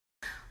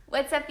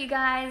What's up, you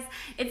guys?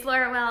 It's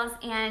Laura Wells,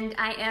 and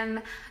I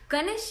am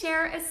gonna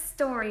share a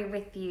story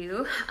with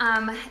you.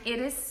 It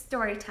is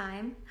story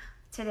time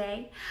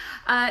today.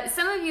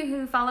 Some of you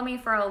who follow me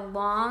for a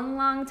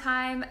long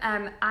time,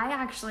 I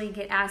actually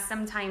get asked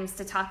sometimes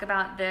to talk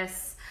about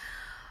this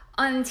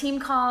on team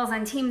calls,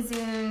 on team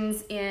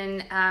Zooms,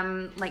 in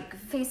like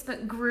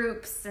Facebook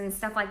groups and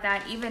stuff like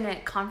that, even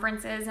at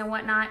conferences and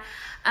whatnot.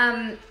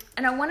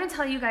 And I want to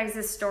tell you guys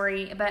this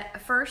story,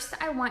 but first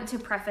I want to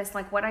preface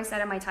like what I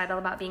said in my title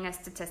about being a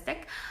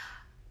statistic.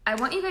 I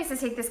want you guys to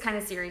take this kind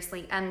of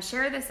seriously and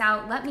share this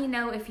out. Let me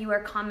know if you are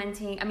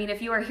commenting. I mean,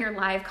 if you are here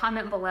live,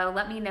 comment below.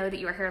 Let me know that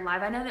you are here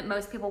live. I know that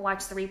most people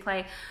watch the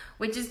replay,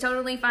 which is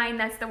totally fine.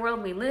 That's the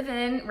world we live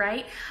in,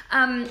 right?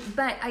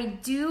 But I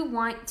do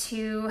want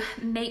to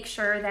make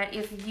sure that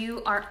if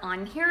you are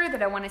on here,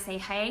 that I want to say,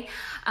 hey,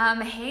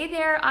 hey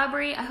there,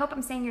 Aubrey. I hope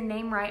I'm saying your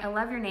name right. I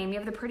love your name. You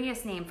have the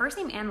prettiest name, first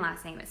name and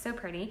last name. It's so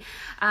pretty.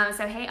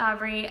 So hey,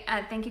 Aubrey.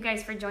 Thank you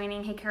guys for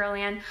joining. Hey, Carol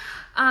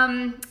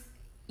Ann.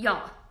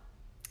 Y'all.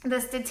 The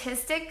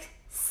statistic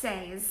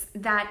says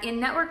that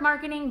in network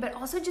marketing, but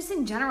also just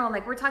in general,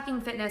 like we're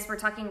talking fitness, we're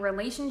talking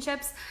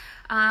relationships,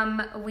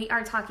 we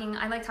are talking,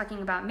 I like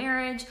talking about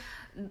marriage,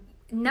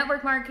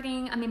 network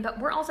marketing, but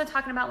we're also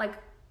talking about like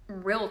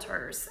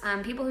realtors,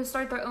 people who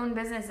start their own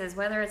businesses,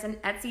 whether it's an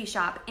Etsy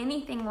shop,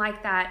 anything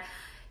like that.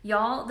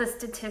 Y'all, the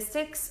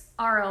statistics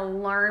are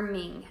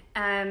alarming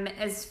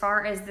as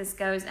far as this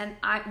goes. And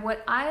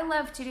what I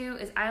love to do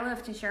is I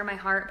love to share my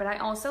heart, but I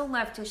also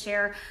love to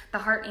share the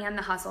heart and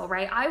the hustle,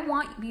 right? I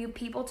want you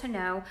people to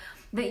know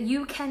that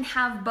you can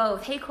have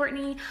both. Hey,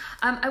 Courtney,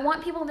 I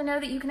want people to know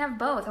that you can have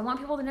both. I want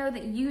people to know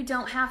that you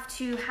don't have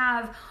to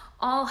have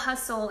all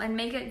hustle and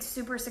make it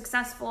super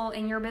successful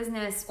in your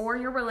business or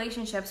your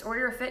relationships or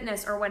your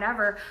fitness or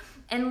whatever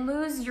and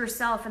lose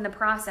yourself in the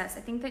process.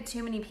 I think that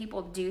too many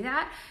people do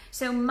that.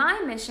 So my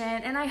mission,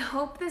 and I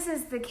hope this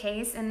is the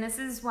case, and this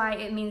is why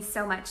it means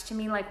so much to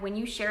me, like when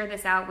you share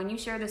this out, when you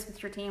share this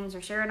with your teams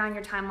or share it on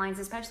your timelines,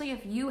 especially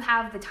if you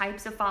have the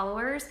types of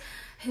followers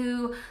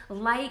who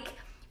like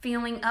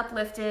feeling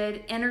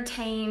uplifted,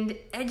 entertained,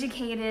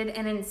 educated,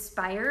 and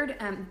inspired.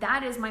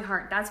 That is my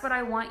heart. That's what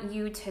I want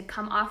you to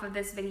come off of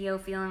this video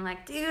feeling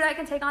like, dude, I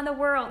can take on the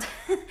world.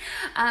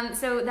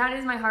 So that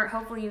is my heart.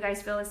 Hopefully you guys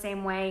feel the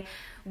same way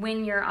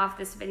when you're off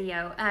this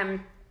video.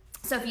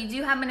 So if you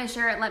do happen to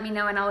share it, let me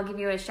know and I'll give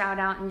you a shout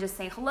out and just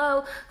say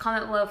hello.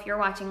 Comment below if you're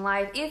watching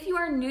live. If you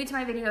are new to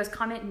my videos,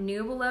 comment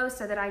new below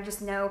so that I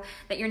just know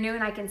that you're new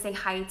and I can say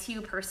hi to you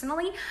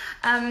personally.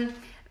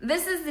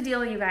 This is the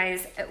deal, you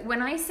guys.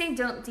 When I say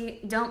don't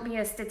be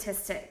a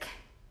statistic,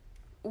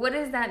 what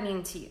does that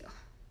mean to you?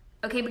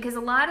 Okay, because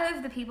a lot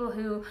of the people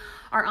who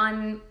are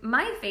on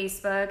my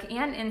Facebook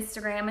and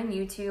Instagram and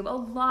YouTube, a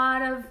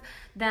lot of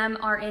them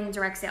are in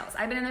direct sales.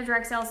 I've been in the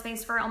direct sales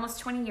space for almost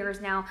 20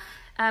 years now.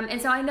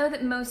 And so I know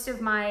that most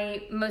of my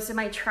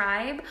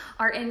tribe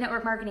are in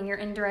network marketing or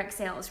in direct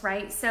sales,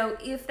 right? So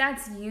if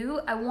that's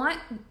you, I want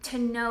to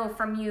know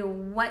from you,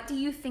 what do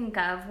you think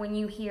of when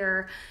you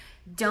hear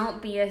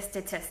don't be a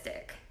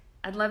statistic?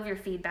 I'd love your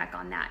feedback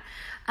on that.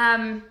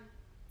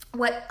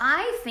 What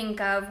I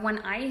think of when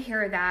I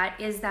hear that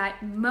is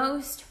that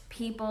most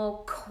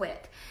people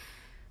quit.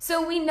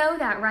 So we know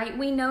that, right?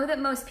 We know that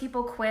most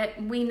people quit.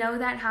 We know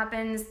that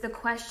happens. The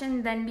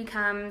question then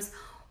becomes,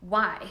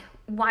 why?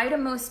 Why do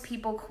most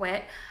people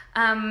quit?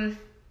 And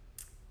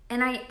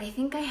I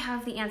think I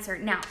have the answer.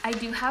 Now, I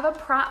do have a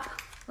prop.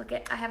 Look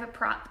I have a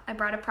prop. I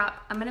brought a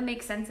prop. I'm gonna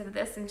make sense of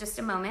this in just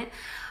a moment.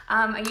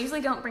 I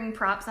usually don't bring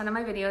props onto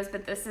my videos,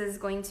 but this is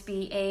going to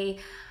be a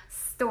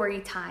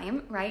story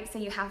time, right? So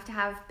you have to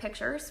have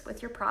pictures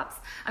with your props.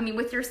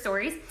 With your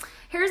stories.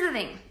 Here's the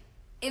thing.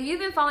 If you've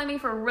been following me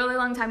for a really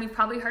long time, you've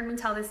probably heard me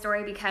tell this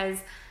story because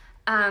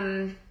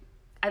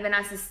I've been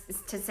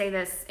asked to say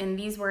this in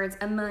these words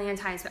a million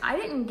times, but I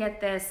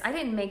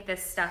didn't make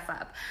this stuff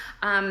up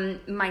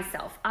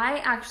myself. I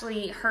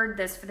actually heard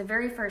this for the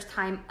very first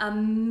time a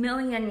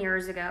million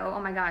years ago. Oh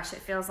my gosh, it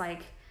feels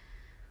like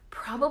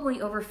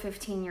probably over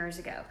 15 years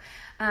ago.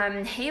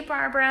 Hey,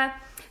 Barbara,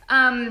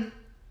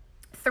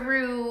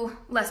 through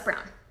Les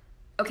Brown.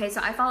 Okay,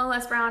 so I follow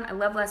Les Brown. I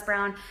love Les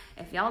Brown.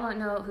 If y'all don't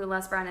know who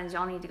Les Brown is,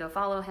 y'all need to go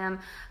follow him.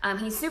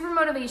 He's super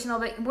motivational,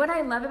 but what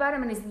I love about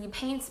him is he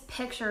paints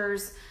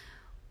pictures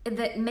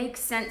that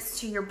makes sense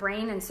to your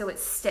brain, and so it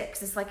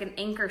sticks. It's like an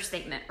anchor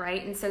statement,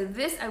 right? And so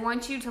this, I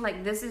want you to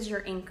like, this is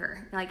your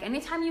anchor. Like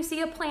anytime you see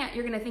a plant,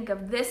 you're gonna think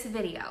of this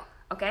video,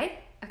 okay?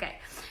 Okay,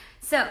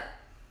 so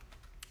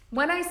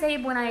what I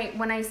say when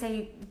I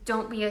say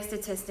don't be a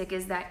statistic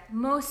is that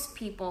most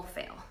people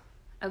fail,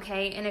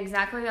 okay? And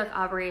exactly like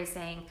Aubrey is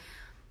saying,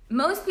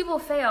 most people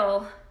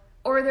fail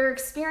or they're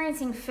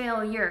experiencing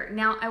failure.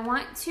 Now, I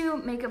want to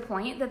make a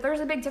point that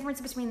there's a big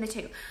difference between the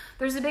two.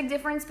 There's a big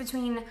difference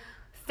between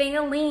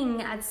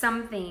failing at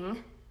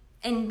something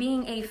and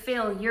being a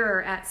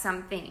failure at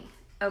something,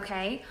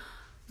 okay?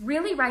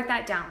 Really write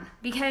that down,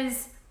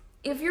 because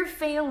if you're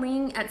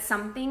failing at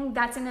something,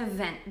 that's an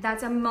event,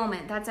 that's a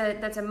moment, that's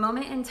a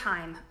moment in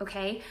time,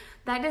 okay?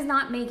 That does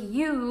not make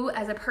you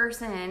as a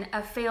person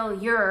a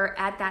failure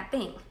at that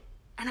thing.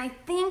 And I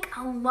think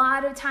a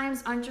lot of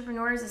times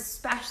entrepreneurs,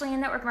 especially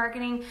in network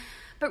marketing,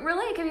 but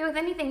really it could be with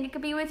anything. It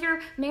could be with your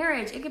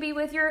marriage. It could be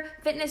with your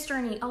fitness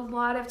journey. A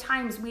lot of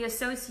times we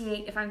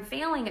associate, if I'm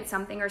failing at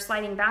something or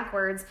sliding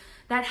backwards,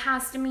 that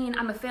has to mean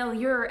I'm a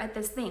failure at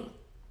this thing.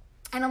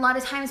 And a lot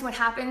of times what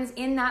happens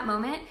in that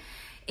moment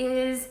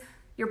is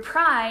your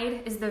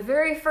pride is the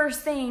very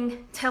first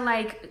thing to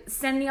like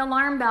send the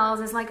alarm bells.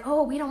 Is like,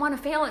 oh, we don't want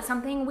to fail at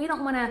something. We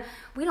don't want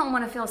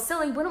to feel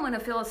silly. We don't want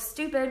to feel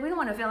stupid. We don't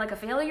want to feel like a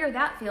failure.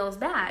 That feels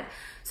bad.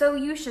 So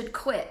you should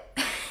quit.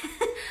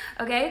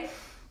 Okay?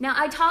 Now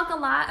I talk a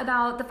lot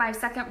about the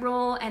 5-second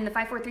rule and the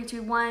 5, 4, 3,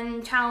 2,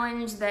 1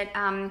 challenge that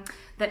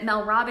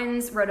Mel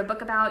Robbins wrote a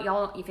book about.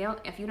 Y'all, if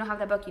you don't have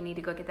that book, you need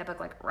to go get that book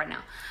like right now.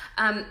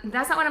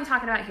 That's not what I'm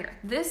talking about here.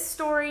 This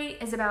story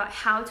is about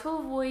how to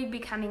avoid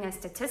becoming a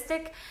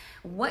statistic,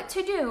 what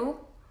to do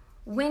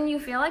when you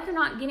feel like you're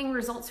not getting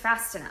results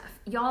fast enough.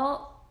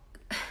 Y'all,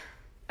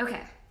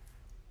 okay,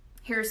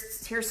 here's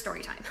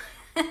story time.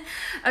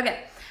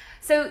 Okay.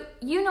 So,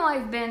 you know,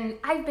 I've been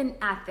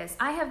at this.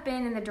 I have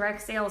been in the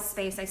direct sales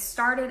space. I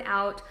started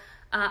out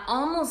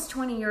almost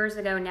 20 years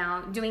ago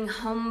now doing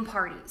home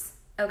parties,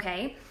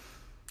 okay?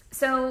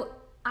 So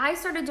I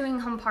started doing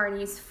home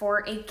parties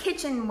for a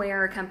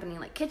kitchenware company,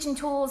 like kitchen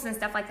tools and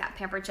stuff like that,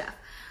 Pampered Chef.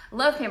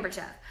 Love Pampered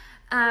Chef.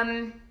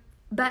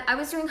 But I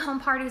was doing home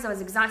parties. I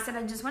was exhausted.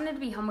 I just wanted to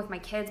be home with my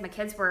kids. My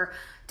kids were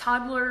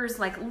toddlers,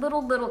 like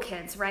little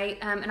kids, right?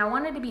 And I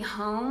wanted to be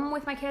home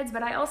with my kids,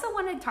 but I also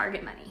wanted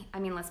Target money. I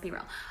mean, let's be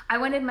real. I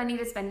wanted money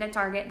to spend at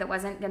Target that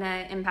wasn't going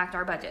to impact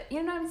our budget.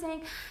 You know what I'm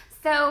saying?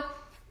 So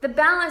the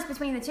balance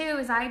between the two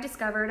is I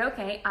discovered,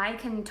 okay, I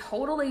can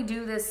totally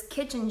do this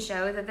kitchen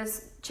show that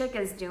this chick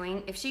is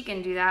doing. If she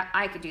can do that,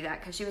 I could do that,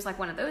 because she was like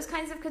one of those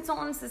kinds of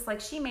consultants. It's like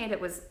she made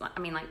it was, I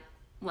mean, like,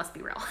 let's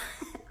be real.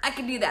 I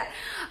could do that.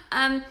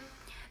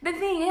 The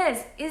thing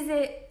is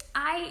that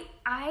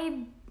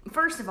I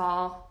first of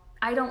all,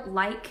 I don't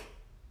like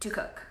to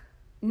cook,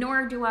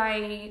 nor do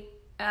I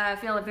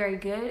feel very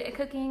good at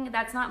cooking.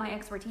 That's not my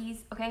expertise,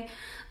 okay?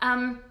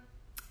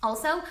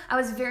 Also, I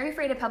was very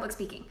afraid of public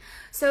speaking.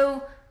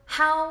 So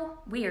how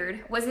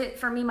weird was it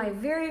for me, my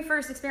very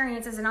first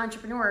experience as an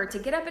entrepreneur, to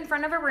get up in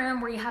front of a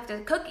room where you have to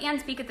cook and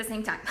speak at the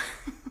same time?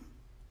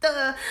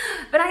 Duh.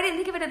 But I didn't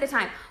think of it at the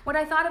time. What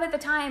I thought of at the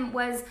time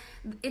was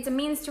it's a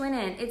means to an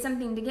end. It's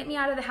something to get me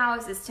out of the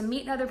house, is to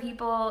meet other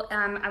people.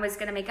 I was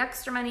going to make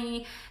extra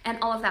money and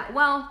all of that.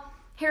 Well,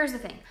 here's the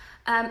thing.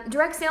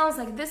 Direct sales,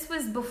 like this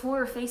was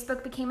before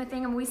Facebook became a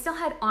thing, and we still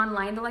had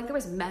online, but like there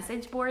was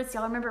message boards.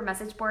 Y'all remember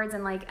message boards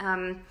and like,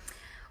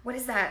 what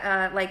is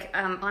that?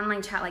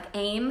 Online chat, like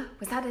AIM.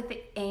 Was that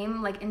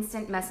AIM, like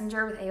instant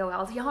messenger with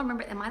AOL? Do y'all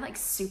remember? Am I like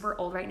super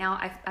old right now?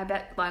 I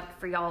bet like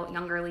for y'all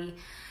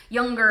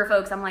younger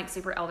folks, I'm like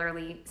super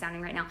elderly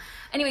sounding right now.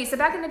 Anyway, so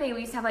back in the day, we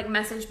used to have like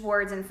message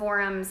boards and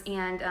forums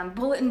and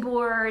bulletin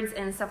boards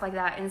and stuff like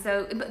that. And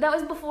so that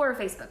was before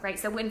Facebook, right?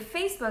 So when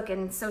Facebook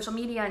and social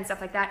media and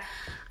stuff like that,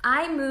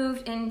 I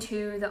moved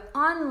into the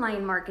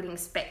online marketing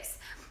space,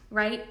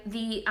 right?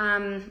 The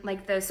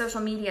like the social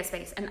media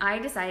space. And I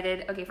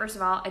decided, okay, first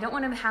of all, I don't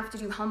want to have to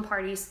do home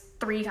parties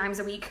 3 times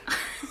a week.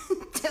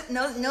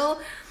 No,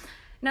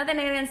 nothing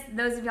against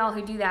those of y'all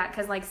who do that,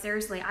 because like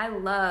seriously, I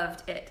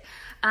loved it.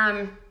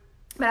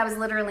 But I was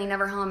literally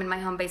never home in my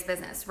home-based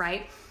business,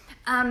 right?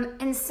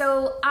 And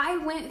so I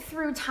went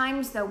through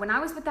times though, when I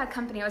was with that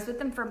company, I was with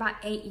them for about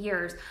 8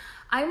 years.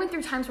 I went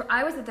through times where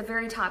I was at the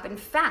very top. In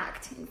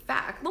fact,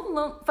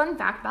 little fun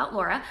fact about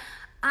Laura,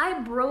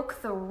 I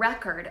broke the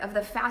record of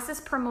the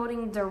fastest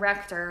promoting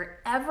director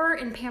ever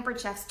in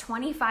Pampered Chef's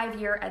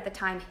 25-year at the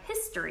time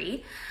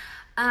history.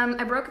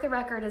 I broke the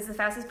record as the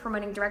fastest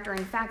promoting director.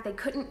 In fact, they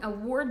couldn't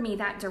award me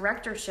that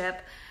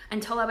directorship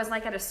until I was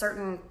like at a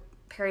certain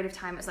period of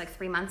time. It was like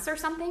 3 months or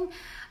something.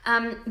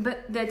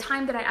 But the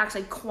time that I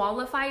actually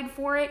qualified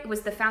for it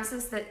was the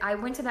fastest that I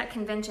went to that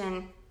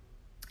convention,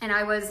 and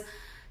I was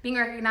being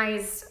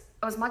recognized.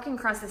 I was walking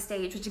across the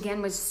stage, which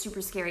again was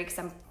super scary because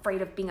I'm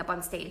afraid of being up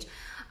on stage.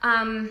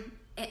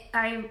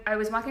 I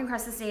was walking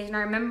across the stage, and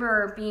I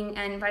remember being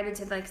invited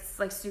to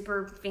like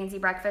super fancy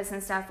breakfast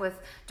and stuff with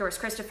Doris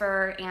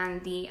Christopher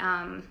and the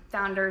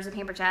founders of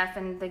Pampered Chef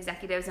and the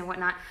executives and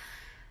whatnot.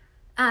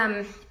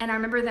 And I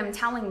remember them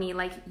telling me,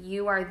 like,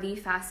 you are the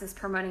fastest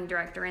promoting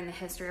director in the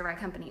history of our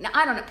company. Now,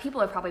 I don't know. People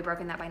have probably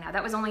broken that by now.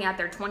 That was only at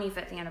their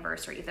 25th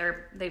anniversary.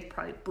 They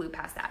probably blew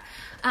past that.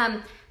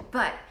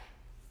 But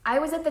I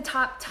was at the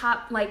top,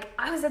 like,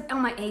 I was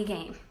on my A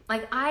game.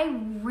 Like, I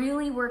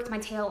really worked my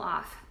tail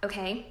off,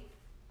 okay?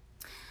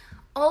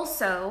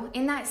 Also,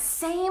 in that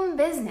same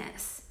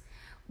business,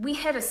 we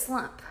hit a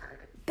slump.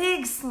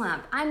 Big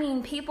slump. I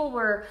mean, people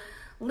were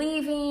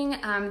leaving.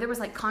 There was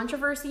like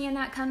controversy in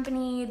that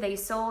company. They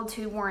sold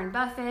to Warren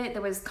Buffett.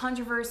 There was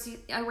controversy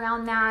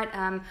around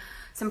that.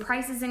 Some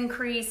prices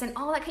increased and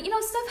all that. You know,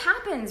 stuff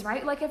happens,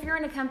 right? Like if you're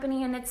in a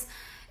company and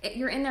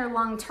you're in there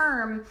long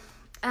term,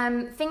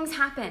 things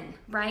happen,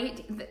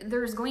 right?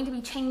 There's going to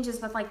be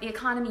changes with like the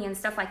economy and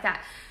stuff like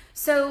that.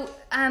 So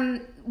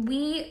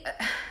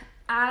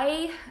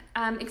I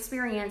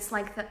experienced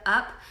like the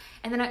up,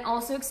 and then I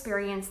also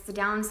experienced the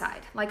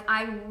downside. Like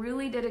I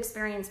really did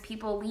experience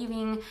people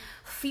leaving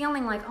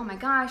feeling like, oh my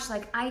gosh,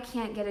 like I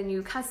can't get a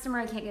new customer,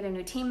 I can't get a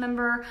new team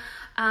member.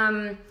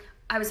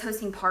 I was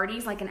hosting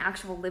parties like in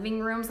actual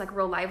living rooms, like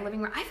real live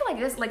living room. I feel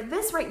like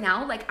this right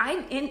now, like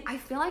I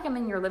feel like I'm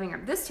in your living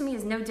room. This to me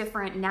is no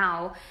different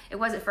now. It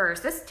was at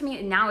first. This to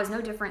me now is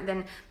no different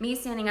than me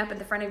standing up at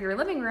the front of your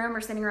living room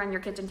or sitting around your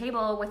kitchen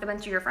table with a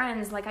bunch of your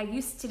friends like I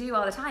used to do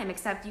all the time,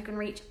 except you can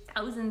reach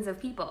thousands of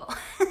people.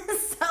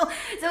 So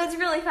it's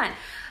really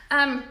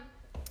fun.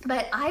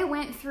 But I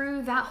went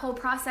through that whole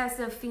process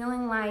of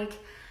feeling like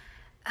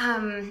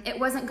it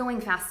wasn't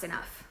going fast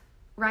enough,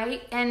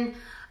 right? And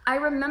I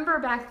remember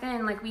back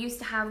then, like we used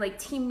to have like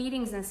team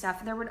meetings and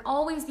stuff. There would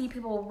always be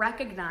people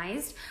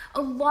recognized.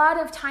 A lot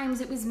of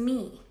times it was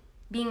me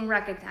being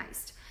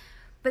recognized.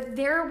 But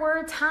there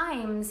were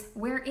times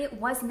where it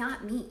was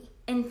not me.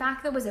 In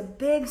fact, there was a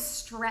big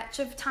stretch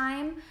of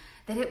time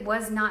that it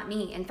was not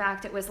me. In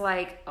fact, it was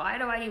like, why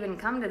do I even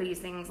come to these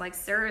things? Like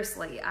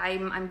seriously,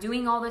 I'm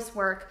doing all this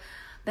work,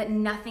 but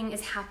nothing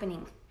is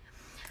happening.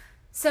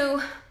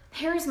 So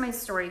here's my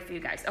story for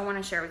you guys. I want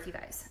to share with you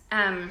guys.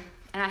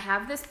 And I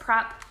have this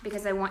prop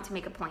because I want to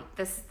make a point.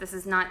 This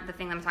is not the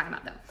thing I'm talking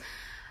about though.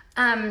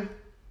 I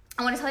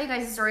want to tell you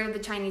guys the story of the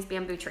Chinese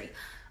bamboo tree.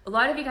 A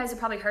lot of you guys have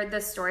probably heard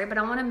this story, but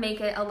I want to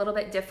make it a little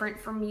bit different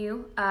from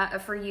you,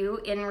 for you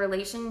in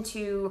relation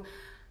to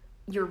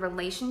your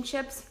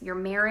relationships, your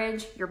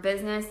marriage, your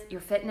business,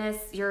 your fitness,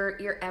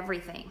 your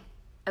everything.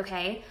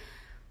 Okay?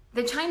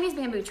 The Chinese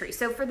bamboo tree.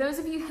 So for those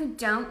of you who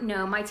don't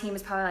know, my team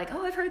is probably like,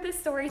 oh, I've heard this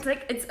story. It's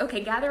like, it's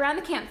okay, gather around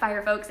the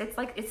campfire, folks.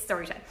 It's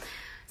story time.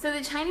 So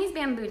the Chinese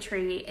bamboo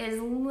tree is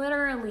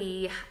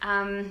literally,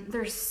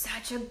 there's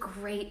such a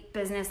great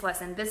business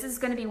lesson. This is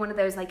going to be one of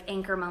those like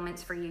anchor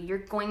moments for you. You're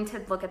going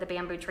to look at the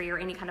bamboo tree or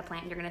any kind of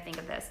plant and you're going to think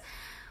of this.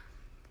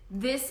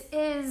 This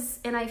is,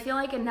 and I feel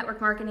like in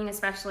network marketing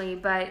especially,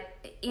 but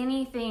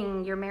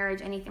anything, your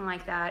marriage, anything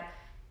like that,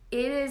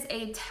 it is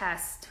a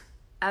test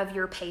of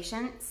your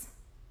patience,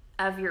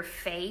 of your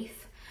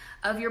faith,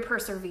 of your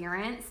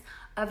perseverance,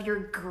 of your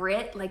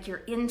grit, like your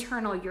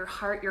internal, your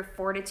heart, your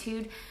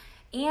fortitude,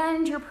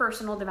 and your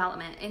personal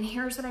development. And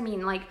here's what I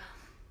mean, like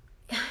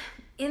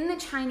in the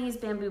Chinese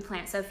bamboo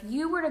plant. So if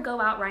you were to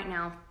go out right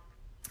now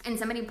and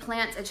somebody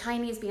plants a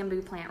Chinese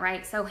bamboo plant,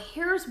 right? So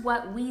here's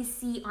what we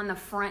see on the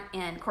front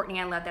end. Courtney,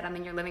 I love that I'm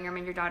in your living room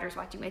and your daughter's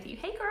watching with you.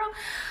 Hey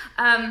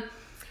girl.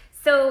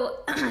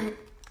 So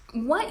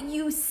what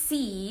you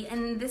see,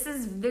 and this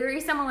is very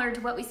similar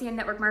to what we see in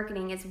network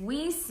marketing, is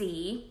we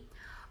see,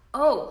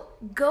 oh,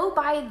 go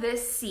buy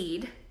this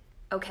seed,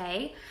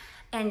 okay?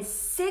 And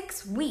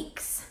 6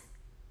 weeks,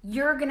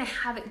 you're gonna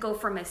have it go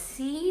from a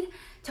seed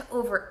to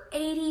over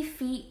 80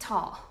 feet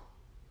tall.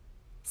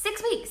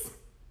 6 weeks.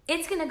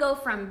 It's gonna go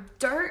from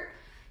dirt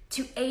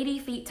to 80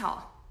 feet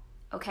tall,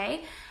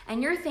 okay?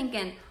 And you're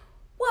thinking,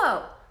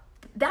 whoa,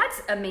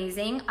 that's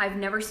amazing. I've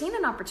never seen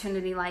an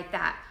opportunity like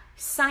that.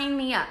 Sign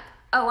me up.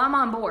 Oh, I'm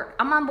on board.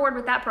 I'm on board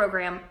with that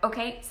program.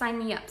 Okay, sign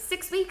me up.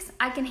 6 weeks,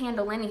 I can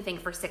handle anything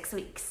for 6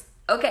 weeks.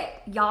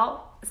 Okay,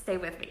 y'all, stay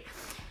with me.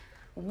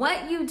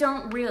 What you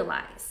don't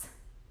realize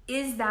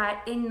is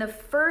that in the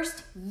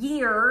first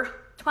year,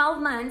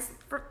 12 months,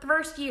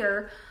 first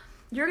year,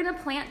 you're gonna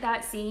plant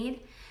that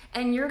seed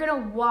and you're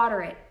gonna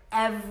water it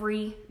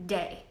every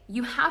day.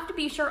 You have to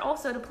be sure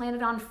also to plant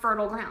it on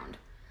fertile ground.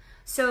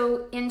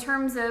 So in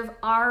terms of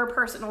our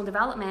personal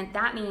development,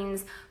 that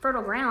means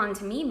fertile ground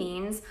to me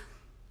means,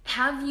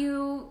 have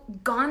you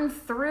gone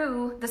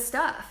through the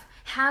stuff?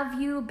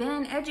 Have you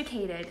been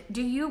educated?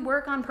 Do you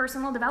work on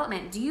personal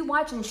development? Do you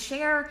watch and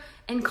share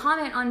and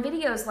comment on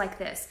videos like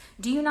this?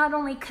 Do you not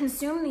only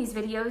consume these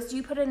videos, do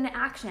you put it into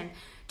action?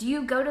 Do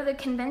you go to the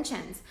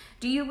conventions?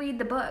 Do you read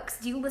the books?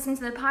 Do you listen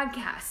to the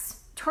podcasts?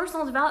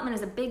 Personal development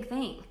is a big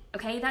thing,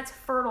 okay? That's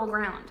fertile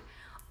ground.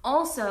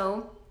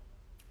 Also,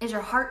 is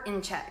your heart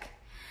in check?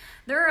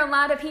 There are a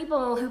lot of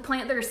people who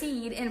plant their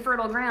seed in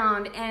fertile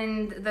ground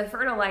and the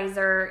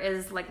fertilizer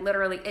is like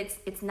literally,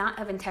 it's not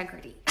of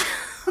integrity.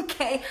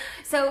 Okay,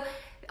 so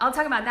I'll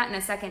talk about that in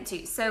a second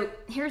too. So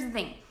here's the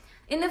thing.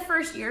 In the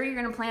first year,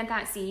 you're gonna plant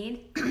that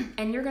seed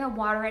and you're gonna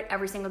water it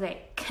every single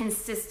day,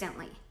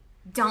 consistently.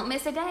 Don't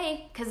miss a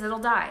day, because it'll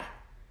die.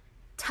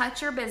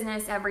 Touch your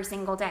business every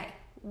single day.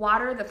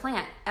 Water the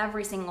plant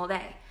every single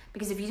day,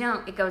 because if you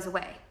don't, it goes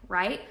away,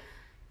 right?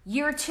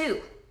 Year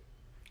 2,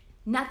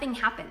 nothing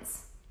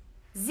happens.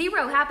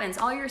 0 happens.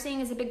 All you're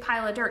seeing is a big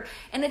pile of dirt.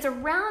 And it's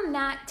around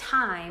that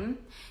time,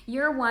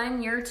 year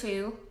 1, year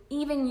 2,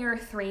 even year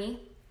 3,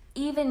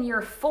 even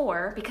year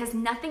 4, because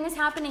nothing is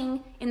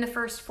happening in the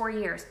first 4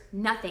 years.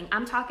 Nothing.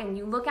 I'm talking,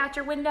 you look out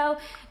your window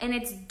and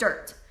it's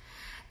dirt.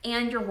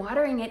 And you're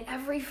watering it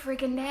every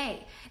freaking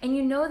day. And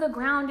you know the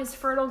ground is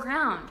fertile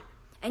ground.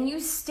 and you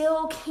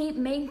still keep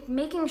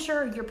making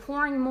sure you're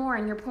pouring more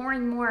and you're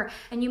pouring more,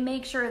 and you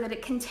make sure that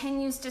it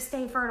continues to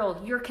stay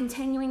fertile. You're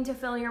continuing to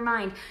fill your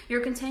mind.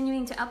 You're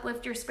continuing to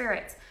uplift your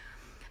spirits.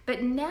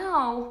 But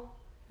now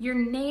your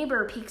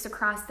neighbor peeks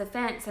across the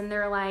fence and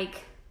they're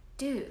like,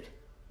 dude,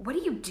 what are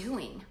you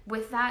doing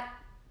with that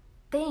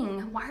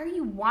thing? Why are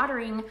you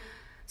watering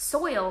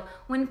soil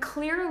when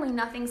clearly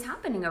nothing's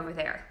happening over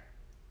there?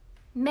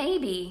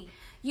 Maybe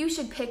you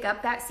should pick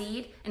up that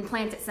seed and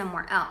plant it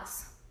somewhere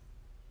else.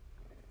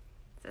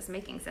 Is this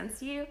making sense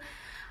to you?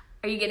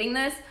 Are you getting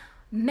this?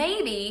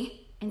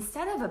 Maybe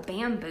instead of a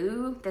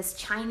bamboo, this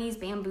Chinese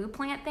bamboo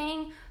plant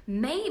thing,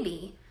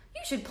 maybe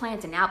you should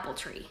plant an apple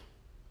tree.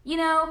 You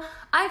know,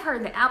 I've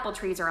heard that apple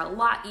trees are a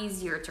lot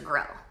easier to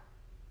grow.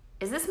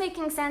 Is this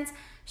making sense?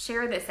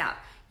 Share this out.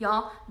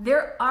 Y'all,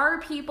 there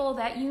are people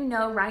that you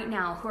know right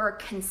now who are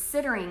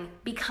considering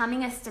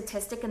becoming a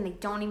statistic and they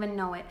don't even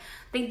know it.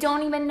 They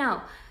don't even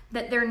know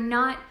that they're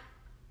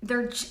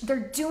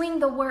doing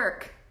the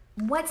work.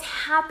 What's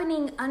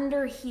happening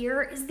under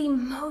here is the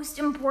most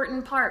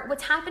important part.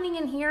 What's happening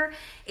in here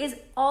is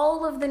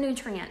all of the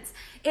nutrients.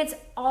 It's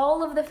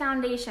all of the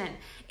foundation.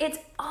 It's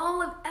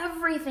all of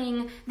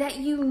everything that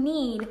you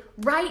need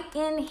right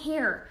in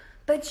here.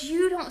 But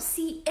you don't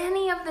see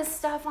any of this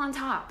stuff on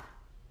top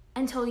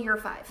until year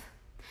 5.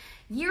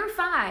 Year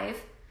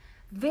 5,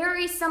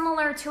 very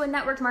similar to a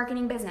network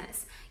marketing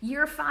business.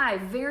 Year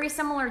 5, very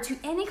similar to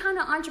any kind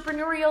of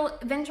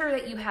entrepreneurial venture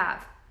that you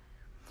have.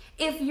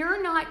 If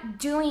you're not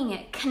doing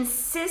it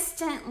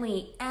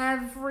consistently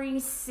every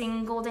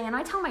single day, and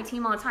I tell my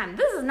team all the time,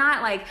 this is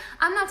not like,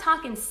 I'm not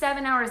talking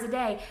 7 hours a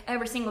day,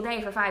 every single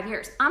day for 5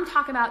 years. I'm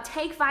talking about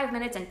take 5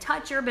 minutes and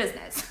touch your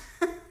business.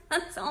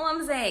 That's all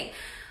I'm saying.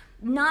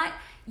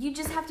 You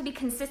just have to be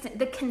consistent.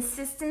 The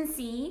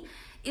consistency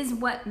is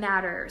what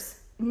matters,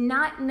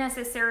 not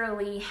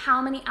necessarily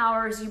how many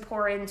hours you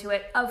pour into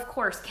it. Of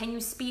course, can you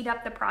speed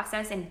up the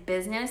process in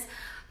business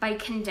by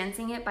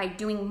condensing it, by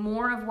doing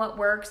more of what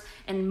works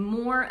and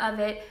more of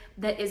it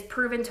that is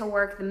proven to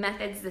work, the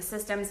methods, the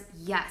systems?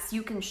 Yes,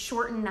 you can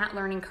shorten that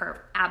learning curve,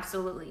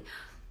 absolutely.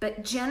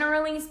 But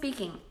generally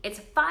speaking, it's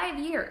 5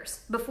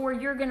 years before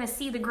you're gonna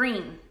see the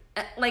green,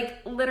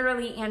 like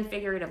literally and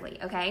figuratively,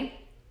 okay?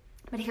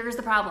 But here's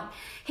the problem.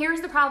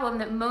 Here's the problem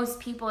that most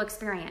people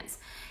experience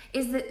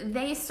is that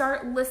they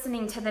start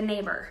listening to the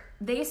neighbor.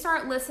 They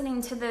start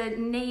listening to the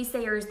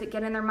naysayers that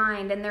get in their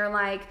mind, and they're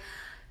like,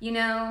 you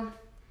know,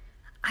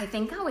 I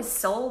think I was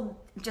sold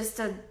just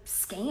a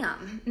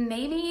scam.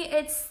 Maybe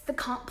it's the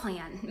comp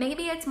plan.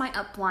 Maybe it's my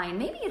upline.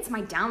 Maybe it's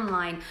my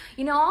downline.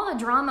 You know, all the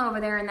drama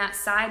over there in that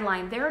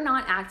sideline, they're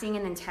not acting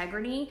in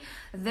integrity.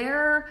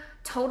 They're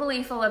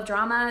totally full of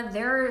drama.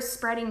 They're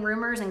spreading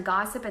rumors and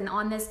gossip and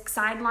on this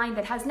sideline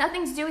that has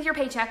nothing to do with your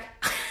paycheck.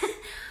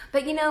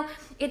 But you know,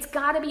 it's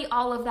gotta be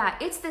all of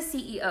that. It's the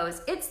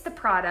CEOs, it's the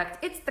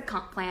product, it's the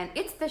comp plan,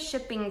 it's the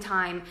shipping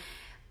time.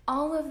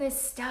 All of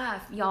this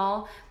stuff,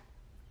 y'all,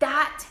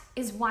 that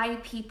is why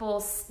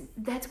people,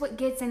 that's what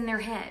gets in their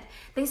head.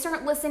 They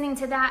start listening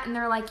to that and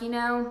they're like, you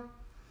know,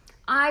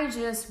 I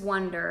just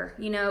wonder,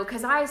 you know,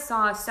 because I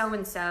saw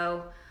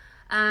so-and-so,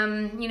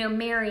 you know,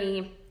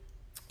 Mary,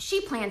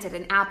 she planted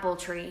an apple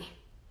tree.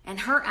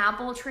 And her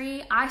apple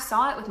tree, I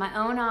saw it with my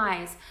own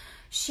eyes.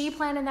 She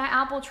planted that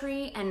apple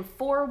tree and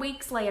 4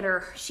 weeks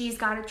later, she's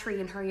got a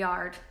tree in her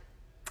yard.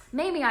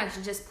 Maybe I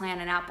should just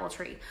plant an apple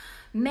tree.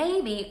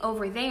 Maybe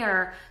over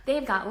there,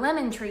 they've got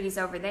lemon trees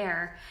over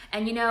there.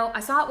 And you know,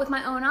 I saw it with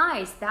my own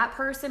eyes. That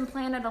person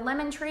planted a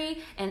lemon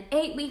tree and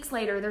 8 weeks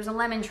later, there's a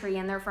lemon tree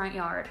in their front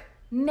yard.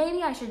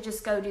 Maybe I should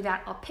just go do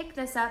that. I'll pick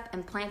this up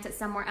and plant it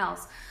somewhere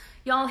else.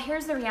 Y'all,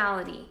 here's the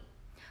reality.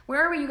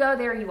 Wherever you go,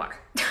 there you are.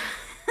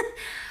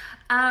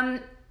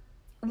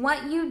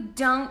 What you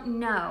don't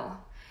know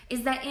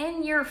is that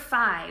in year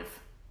 5,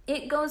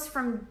 it goes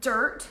from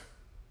dirt,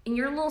 and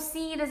your little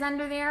seed is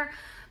under there,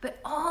 but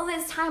all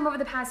this time over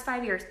the past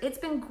 5 years, it's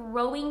been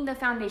growing the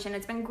foundation,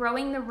 it's been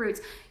growing the roots.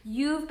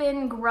 You've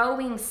been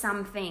growing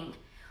something.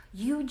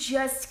 You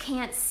just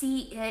can't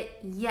see it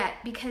yet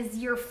because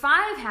year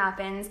 5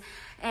 happens,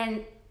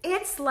 and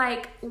it's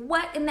like,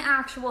 what in the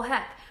actual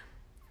heck?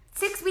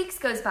 6 weeks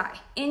goes by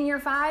in year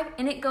 5,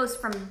 and it goes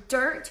from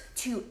dirt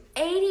to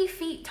 80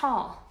 feet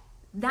tall.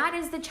 That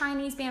is the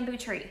Chinese bamboo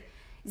tree.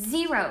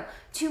 0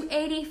 to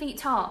 80 feet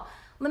tall.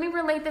 Let me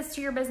relate this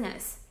to your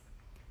business.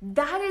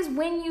 That is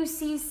when you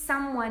see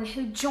someone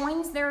who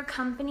joins their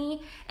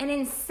company and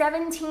in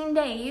 17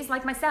 days,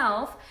 like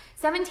myself,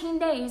 17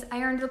 days,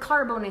 I earned the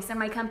car bonus in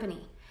my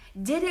company.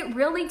 Did it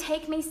really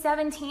take me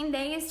 17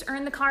 days to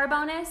earn the car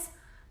bonus?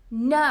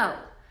 No.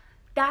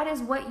 That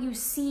is what you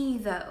see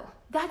though.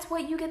 That's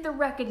what you get the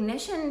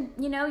recognition.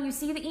 You know, you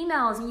see the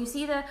emails and you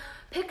see the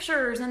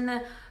pictures and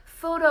the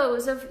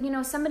photos of, you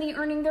know, somebody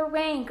earning their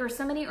rank or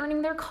somebody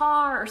earning their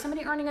car or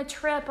somebody earning a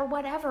trip or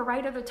whatever,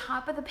 right at the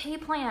top of the pay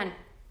plan.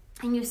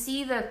 And you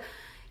see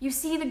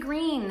the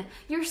green,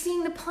 you're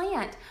seeing the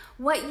plant.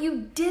 What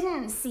you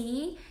didn't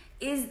see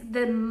is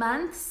the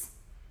months,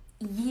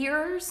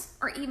 years,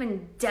 or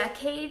even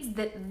decades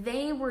that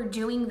they were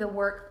doing the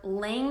work,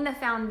 laying the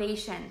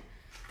foundation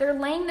They're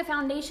laying the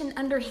foundation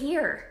under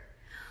here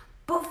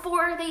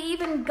before they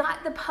even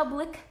got the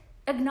public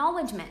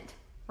acknowledgement,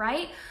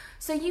 right?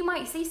 So you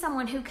might see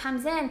someone who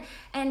comes in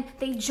and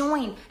they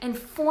join, and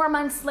 4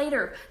 months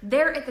later,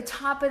 they're at the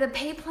top of the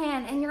pay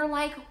plan, and you're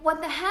like,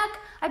 what the heck?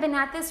 I've been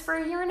at this for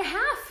 1.5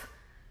 years.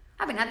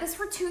 I've been at this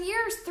for 2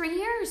 years, 3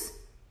 years.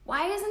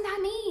 Why isn't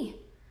that me?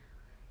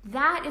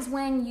 That is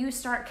when you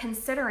start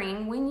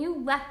considering, when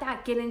you let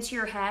that get into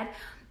your head,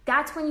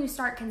 that's when you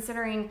start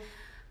considering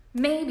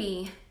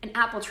maybe an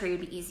apple tree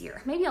would be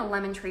easier. Maybe a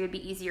lemon tree would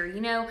be easier.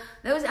 You know,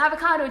 those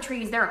avocado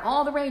trees, they're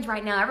all the rage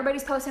right now.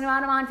 Everybody's posting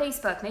about them on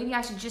Facebook. Maybe I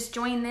should just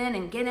join then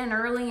and get in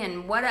early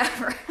and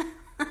whatever.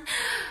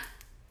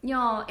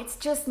 Y'all, it's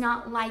just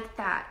not like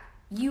that.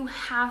 You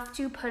have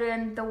to put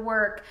in the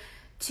work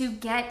to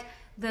get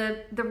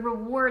the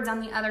rewards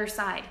on the other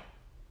side.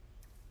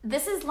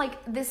 This is,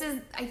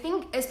 I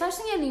think,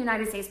 especially in the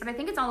United States, but I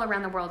think it's all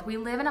around the world. We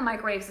live in a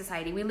microwave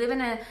society. We live in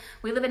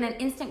an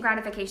instant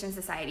gratification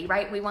society,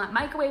 right? We want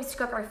microwaves to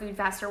cook our food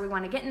faster. We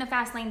want to get in the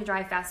fast lane to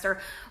drive faster.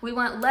 We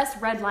want less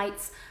red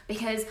lights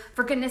because,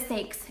 for goodness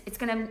sakes, it's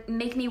going to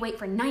make me wait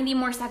for 90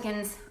 more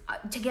seconds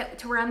to get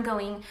to where I'm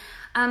going.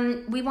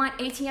 We want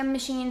ATM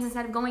machines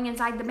instead of going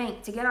inside the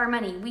bank to get our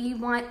money. We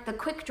want the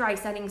quick dry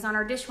settings on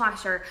our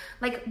dishwasher.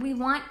 Like, we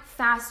want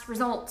fast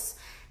results.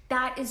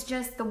 That is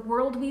just the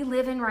world we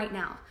live in right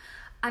now.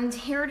 I'm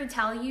here to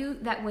tell you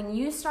that when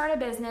you start a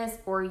business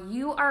or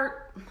you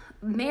are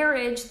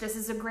marriage, this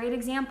is a great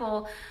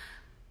example.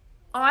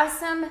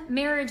 Awesome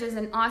marriages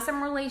and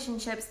awesome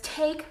relationships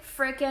take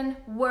frickin'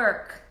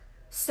 work.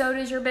 So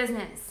does your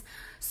business.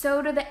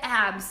 So do the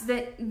abs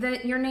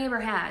that your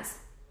neighbor has,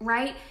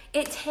 right?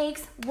 It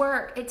takes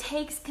work. It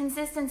takes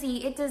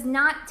consistency. It does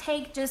not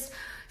take just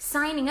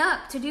signing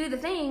up to do the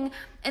thing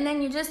and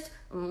then you just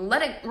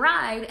let it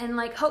ride and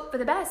like hope for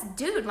the best.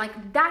 Dude,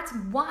 like that's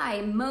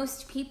why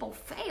most people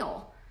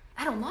fail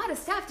at a lot of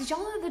stuff. Did y'all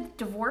know the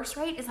divorce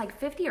rate is like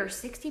 50 or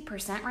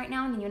 60% right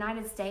now in the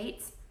United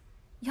States?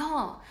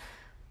 Y'all,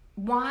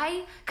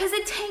 why? Because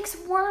it takes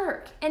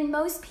work, and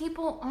most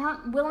people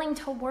aren't willing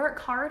to work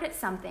hard at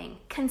something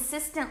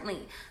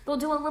consistently. They'll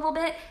do a little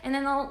bit and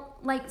then they'll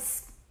like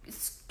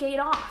skate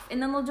off, and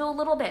then they'll do a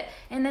little bit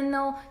and then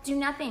they'll do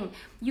nothing.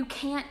 You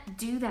can't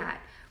do that.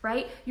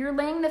 Right? You're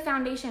laying the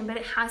foundation, but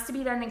it has to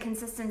be done in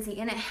consistency,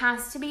 and it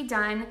has to be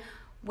done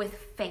with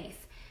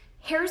faith.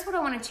 Here's what I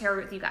want to share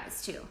with you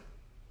guys too.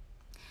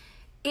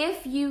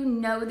 If you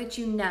know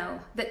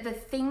that the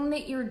thing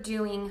that you're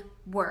doing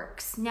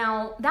works,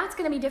 now that's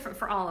going to be different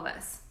for all of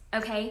us.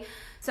 Okay.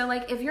 So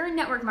like if you're in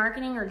network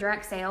marketing or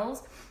direct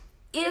sales,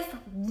 if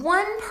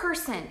one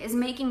person is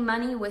making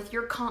money with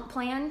your comp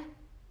plan,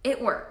 it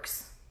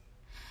works.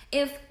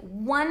 If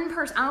one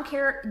person, I don't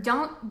care,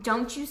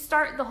 don't you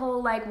start the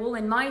whole like, well,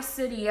 in my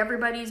city,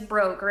 everybody's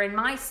broke, or in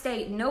my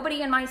state,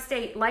 nobody in my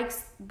state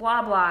likes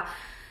blah, blah.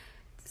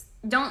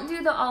 Don't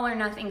do the all or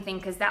nothing thing,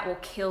 because that will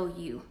kill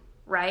you,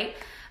 right?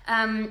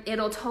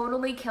 It'll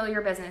totally kill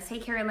your business. Hey,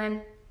 Carrie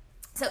Lynn.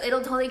 So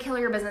it'll totally kill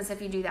your business if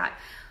you do that.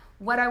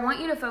 What I want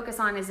you to focus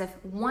on is if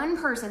one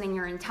person in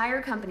your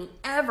entire company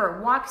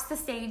ever walks the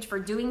stage for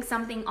doing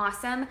something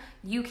awesome,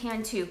 you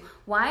can too.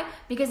 Why?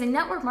 Because in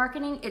network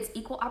marketing, it's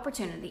equal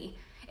opportunity.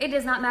 It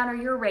does not matter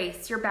your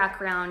race, your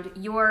background,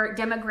 your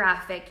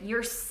demographic,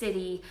 your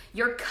city,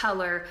 your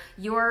color,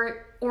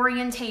 your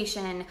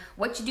orientation,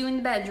 what you do in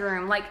the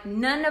bedroom. Like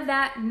none of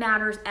that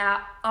matters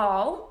at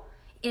all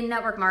in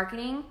network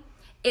marketing.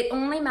 It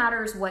only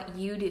matters what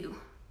you do.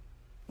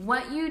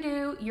 What you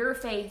do, your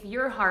faith,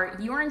 your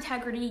heart, your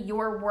integrity,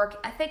 your work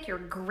ethic, your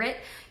grit,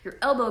 your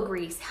elbow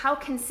grease. How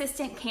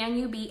consistent can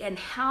you be, and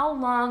how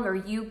long are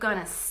you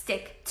gonna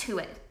stick to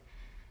it?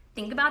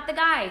 Think about the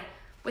guy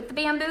with the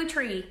bamboo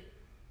tree.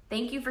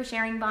 Thank you for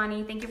sharing,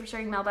 Bonnie. Thank you for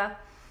sharing, Melba.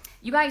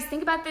 You guys,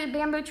 think about the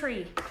bamboo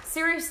tree.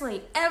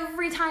 Seriously,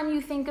 every time you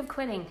think of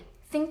quitting,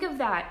 think of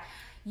that.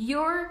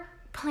 You're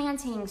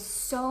planting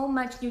so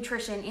much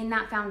nutrition in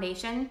that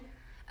foundation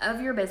of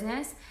your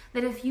business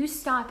that if you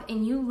stop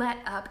and you let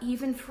up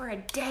even for a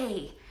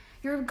day,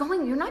 you're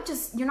not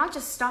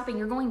just stopping,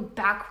 you're going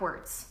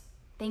backwards.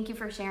 Thank you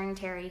for sharing,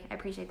 Terry. I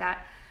appreciate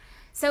that.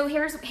 So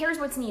here's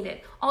what's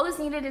needed. All that's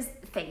needed is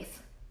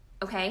faith,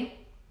 okay?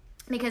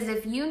 Because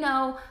if you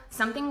know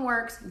something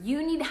works,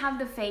 you need to have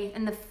the faith,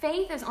 and the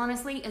faith is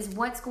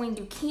what's going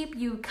to keep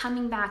you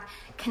coming back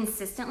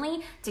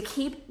consistently to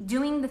keep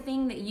doing the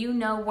thing that you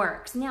know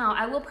works. Now,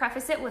 I will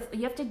preface it with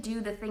you have to do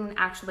the thing that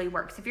actually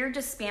works. If you're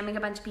just spamming a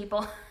bunch of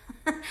people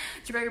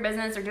to grow your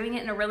business or doing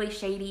it in a really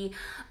shady,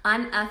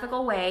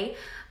 unethical way,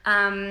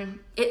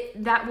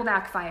 that will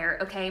backfire,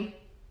 okay?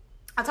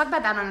 I'll talk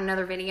about that on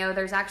another video.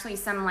 There's actually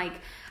some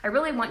I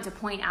really want to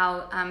point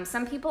out,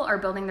 some people are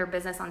building their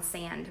business on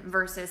sand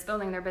versus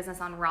building their business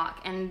on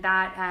rock. And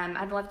that,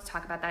 I'd love to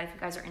talk about that. If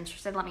you guys are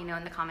interested, let me know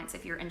in the comments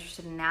if you're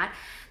interested in that.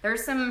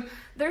 There's some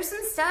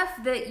stuff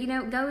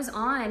that, goes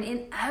on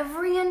in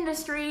every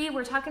industry.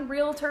 We're talking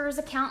realtors,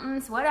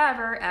 accountants,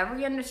 whatever.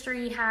 Every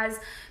industry has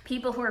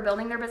people who are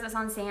building their business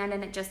on sand,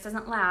 and it just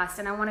doesn't last.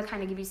 And I want to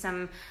kind of give you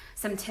some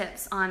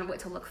tips on what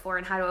to look for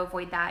and how to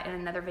avoid that in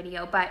another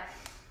video. But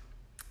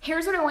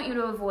here's what I want you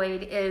to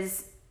avoid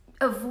is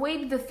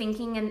avoid the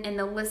thinking and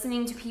the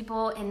listening to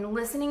people and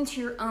listening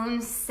to your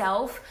own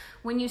self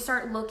when you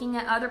start looking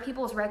at other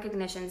people's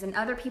recognitions and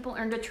other people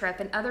earned a trip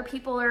and other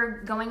people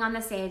are going on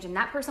the stage and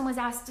that person was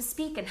asked to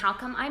speak and how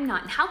come I'm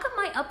not? And how come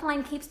my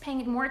upline keeps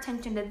paying more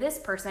attention to this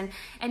person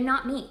and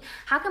not me?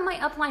 How come my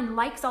upline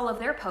likes all of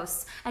their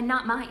posts and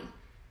not mine?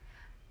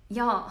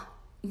 Y'all,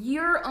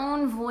 your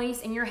own voice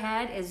in your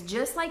head is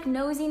just like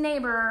nosy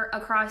neighbor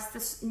across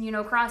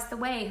the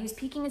way who's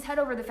peeking his head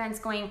over the fence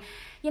going,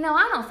 I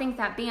don't think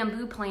that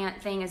bamboo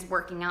plant thing is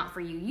working out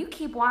for you. You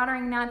keep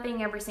watering that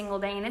thing every single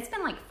day and it's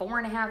been like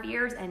 4.5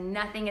 years and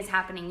nothing is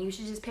happening. You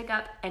should just pick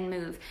up and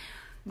move.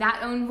 That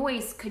own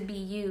voice could be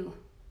you,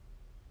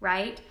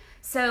 right?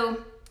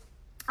 So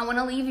I want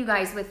to leave you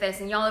guys with this,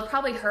 and y'all have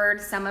probably heard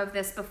some of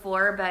this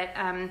before, but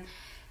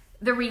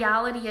the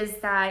reality is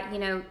that,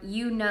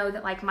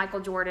 that like Michael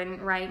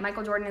Jordan, right?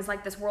 Michael Jordan is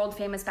like this world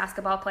famous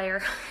basketball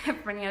player.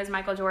 Everybody knows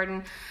Michael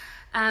Jordan.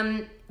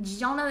 Did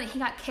y'all know that he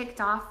got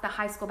kicked off the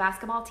high school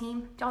basketball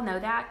team? Did y'all know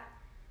that?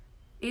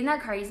 Isn't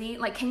that crazy?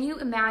 Like, can you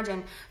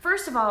imagine?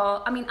 First of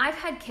all, I've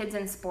had kids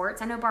in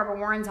sports. I know Barbara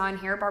Warren's on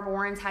here. Barbara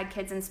Warren's had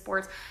kids in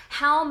sports.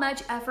 How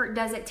much effort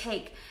does it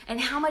take? And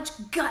how much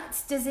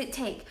guts does it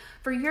take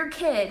for your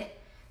kid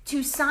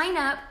to sign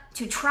up,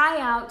 to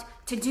try out,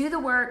 to do the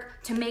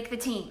work, to make the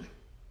team?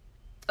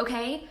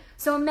 Okay?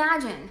 So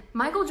imagine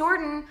Michael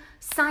Jordan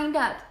signed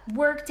up,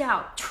 worked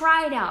out,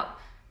 tried out,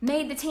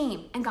 made the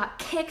team, and got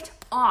kicked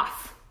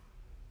off.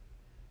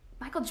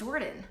 Michael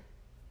Jordan.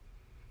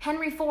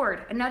 Henry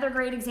Ford, another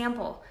great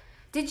example.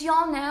 Did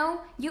y'all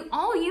know?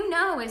 All you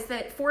know is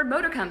that Ford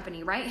Motor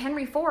Company, right?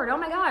 Henry Ford, oh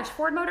my gosh,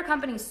 Ford Motor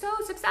Company, so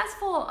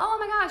successful. Oh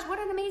my gosh, what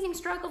an amazing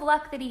stroke of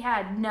luck that he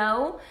had.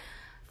 No,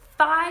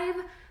 5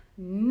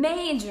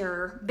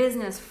 major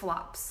business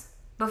flops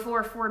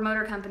before Ford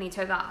Motor Company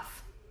took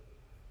off.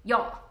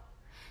 Y'all,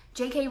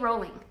 J.K.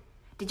 Rowling.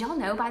 Did y'all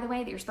know, by the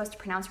way, that you're supposed to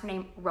pronounce her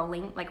name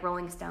Rowling, like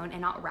Rolling Stone, and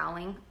not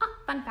Rowling? Oh,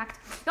 fun fact.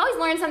 You always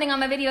learn something on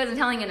my videos I'm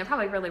telling you, and they're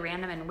probably really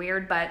random and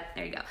weird, but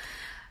there you go.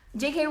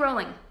 J.K.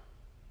 Rowling.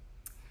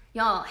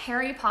 Y'all,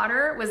 Harry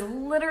Potter was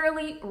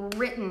literally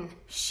written.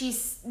 She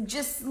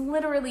just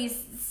literally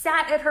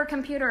sat at her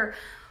computer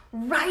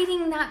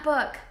writing that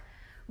book.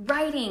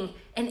 Writing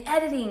and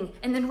editing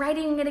and then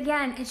writing it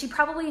again, and she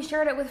probably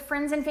shared it with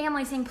friends and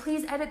family saying,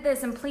 please edit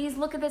this and please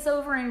look at this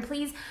over and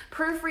please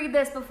proofread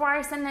this before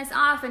I send this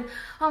off. And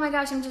oh my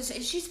gosh,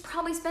 she's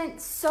probably spent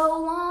so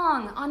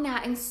long on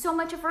that, and so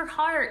much of her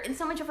heart and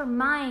so much of her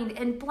mind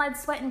and blood,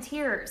 sweat, and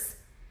tears.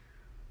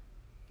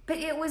 But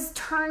it was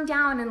turned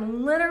down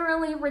and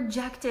literally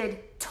rejected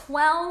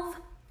 12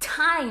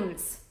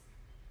 times.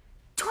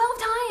 12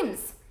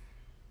 times.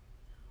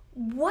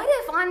 What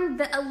if on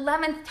the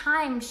 11th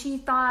time she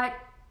thought,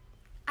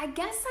 I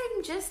guess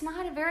I'm just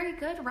not a very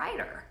good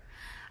writer.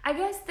 I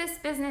guess this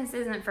business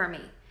isn't for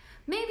me.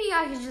 Maybe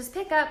I should just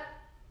pick up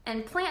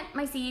and plant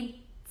my seed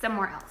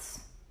somewhere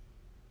else.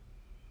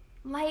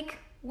 Like,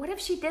 what if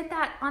she did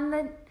that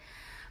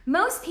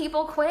most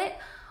people quit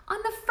on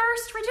the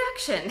first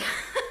rejection.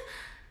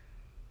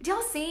 Do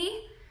y'all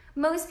see?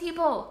 Most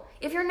people,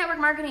 if you're in network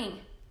marketing,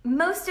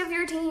 most of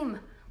your team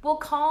will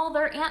call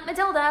their Aunt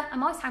Matilda.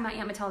 I'm always talking about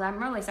Aunt Matilda. I'm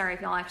really sorry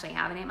if y'all actually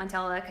have an Aunt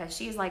Matilda, because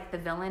she's like the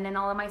villain in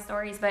all of my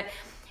stories. But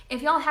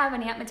if y'all have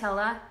an Aunt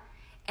Matilda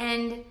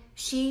and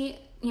she,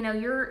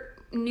 your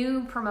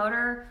new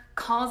promoter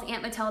calls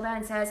Aunt Matilda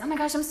and says, oh my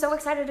gosh, I'm so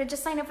excited to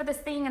just sign up for this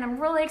thing and I'm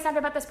really excited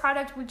about this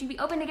product. Would you be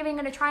open to giving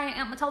it a try? And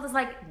Aunt Matilda's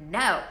like,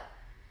 no,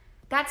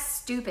 that's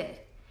stupid.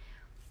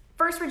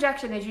 First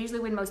rejection is usually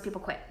when most people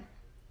quit.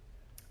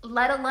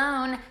 Let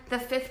alone the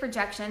 5th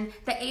rejection,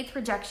 the 8th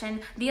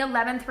rejection, the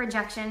 11th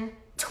rejection,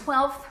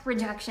 12th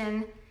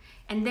rejection,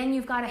 and then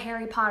you've got a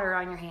Harry Potter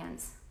on your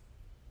hands.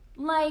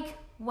 Like,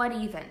 what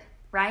even,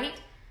 right?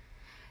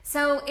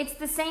 So it's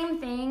the same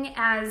thing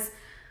as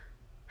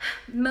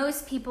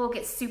most people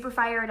get super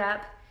fired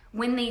up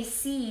when they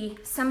see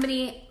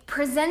somebody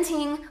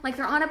presenting, like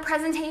they're on a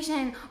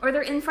presentation or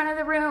they're in front of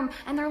the room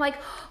and they're like,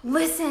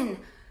 listen,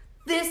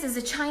 this is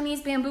a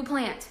Chinese bamboo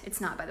plant. It's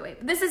not, by the way,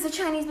 but this is a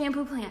Chinese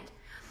bamboo plant.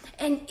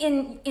 And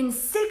in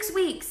 6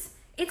 weeks,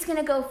 it's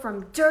gonna go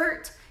from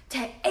dirt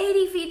to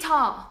 80 feet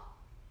tall.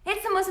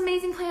 It's the most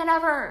amazing plant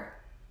ever.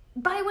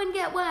 Buy one,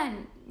 get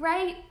one,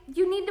 right?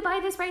 You need to buy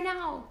this right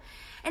now.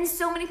 And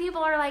so many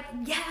people are like,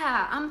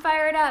 yeah, I'm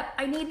fired up.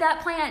 I need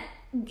that plant.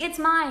 It's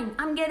mine.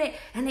 I'm getting it.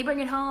 And they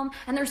bring it home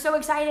and they're so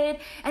excited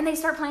and they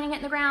start planting it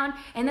in the ground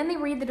and then they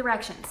read the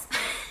directions.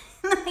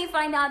 And then they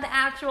find out the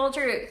actual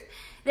truth.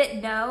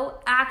 That no,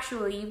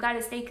 actually, you've got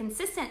to stay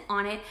consistent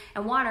on it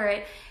and water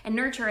it and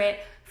nurture it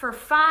for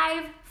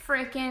 5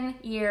 freaking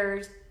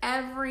years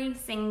every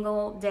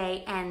single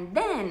day. And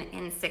then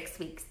in 6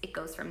 weeks, it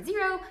goes from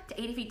 0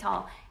 to 80 feet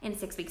tall in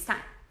 6 weeks'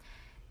 time.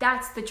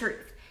 That's the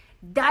truth.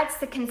 That's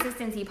the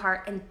consistency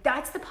part. And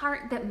that's the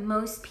part that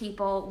most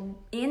people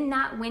in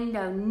that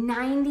window,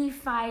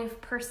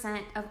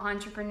 95% of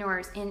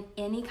entrepreneurs in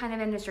any kind of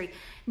industry,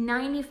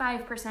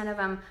 95% of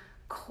them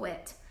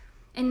quit.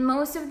 And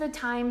most of the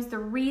times, the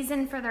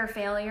reason for their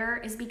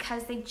failure is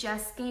because they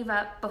just gave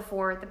up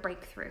before the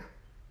breakthrough.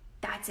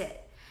 That's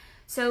it.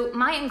 So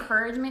my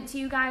encouragement to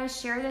you guys,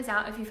 share this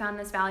out if you found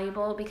this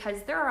valuable,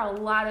 because there are a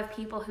lot of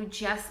people who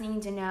just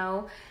need to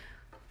know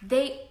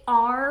they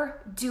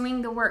are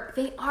doing the work.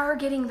 They are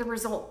getting the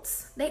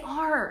results. They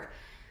are.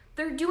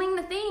 They're doing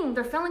the thing.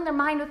 They're filling their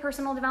mind with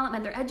personal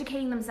development. They're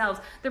educating themselves.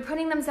 They're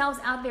putting themselves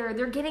out there.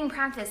 They're getting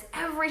practice.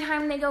 Every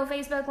time they go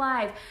Facebook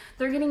Live,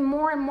 they're getting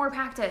more and more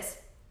practice.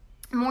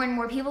 More and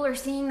more people are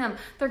seeing them.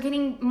 They're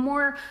getting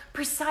more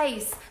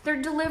precise.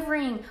 They're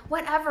delivering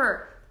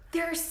whatever.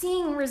 They're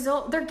seeing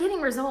results. They're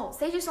getting results.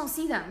 They just don't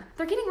see them.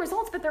 They're getting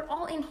results, but they're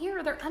all in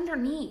here. They're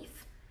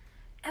underneath.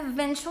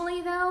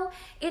 Eventually, though,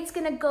 it's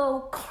going to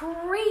go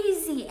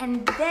crazy.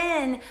 And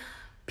then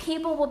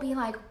people will be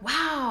like,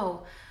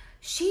 wow,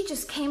 she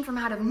just came from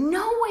out of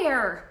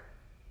nowhere.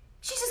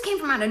 She just came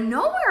from out of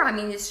nowhere. I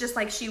mean, it's just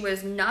like she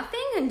was nothing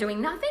and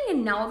doing nothing,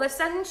 and now all of a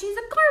sudden she's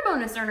a car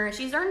bonus earner, and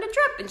she's earned a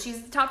trip, and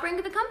she's the top rank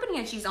of the company,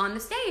 and she's on the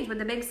stage with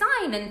a big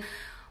sign and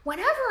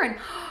whatever, and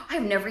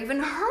I've never even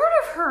heard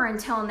of her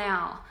until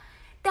now.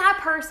 That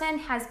person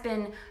has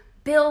been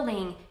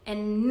building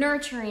and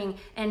nurturing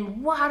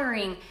and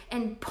watering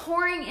and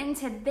pouring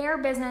into their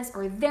business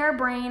or their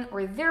brain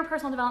or their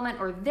personal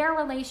development or their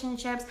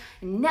relationships,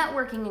 and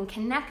networking and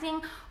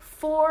connecting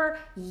for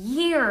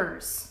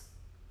years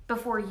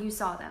before you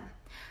saw them.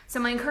 So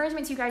my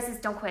encouragement to you guys is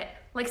don't quit.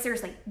 Like,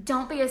 seriously,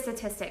 don't be a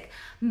statistic.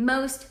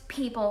 Most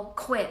people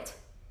quit,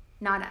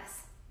 not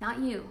us, not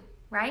you,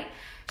 right?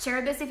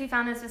 Share this if you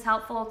found this was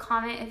helpful.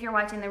 Comment if you're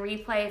watching the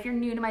replay. If you're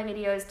new to my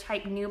videos,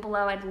 type new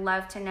below. I'd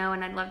love to know,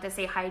 and I'd love to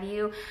say hi to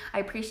you. I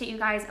appreciate you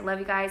guys. I love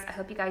you guys. I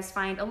hope you guys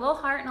find a little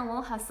heart and a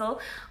little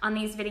hustle on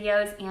these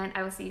videos, and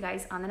I will see you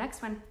guys on the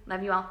next one.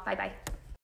 Love you all. Bye-bye.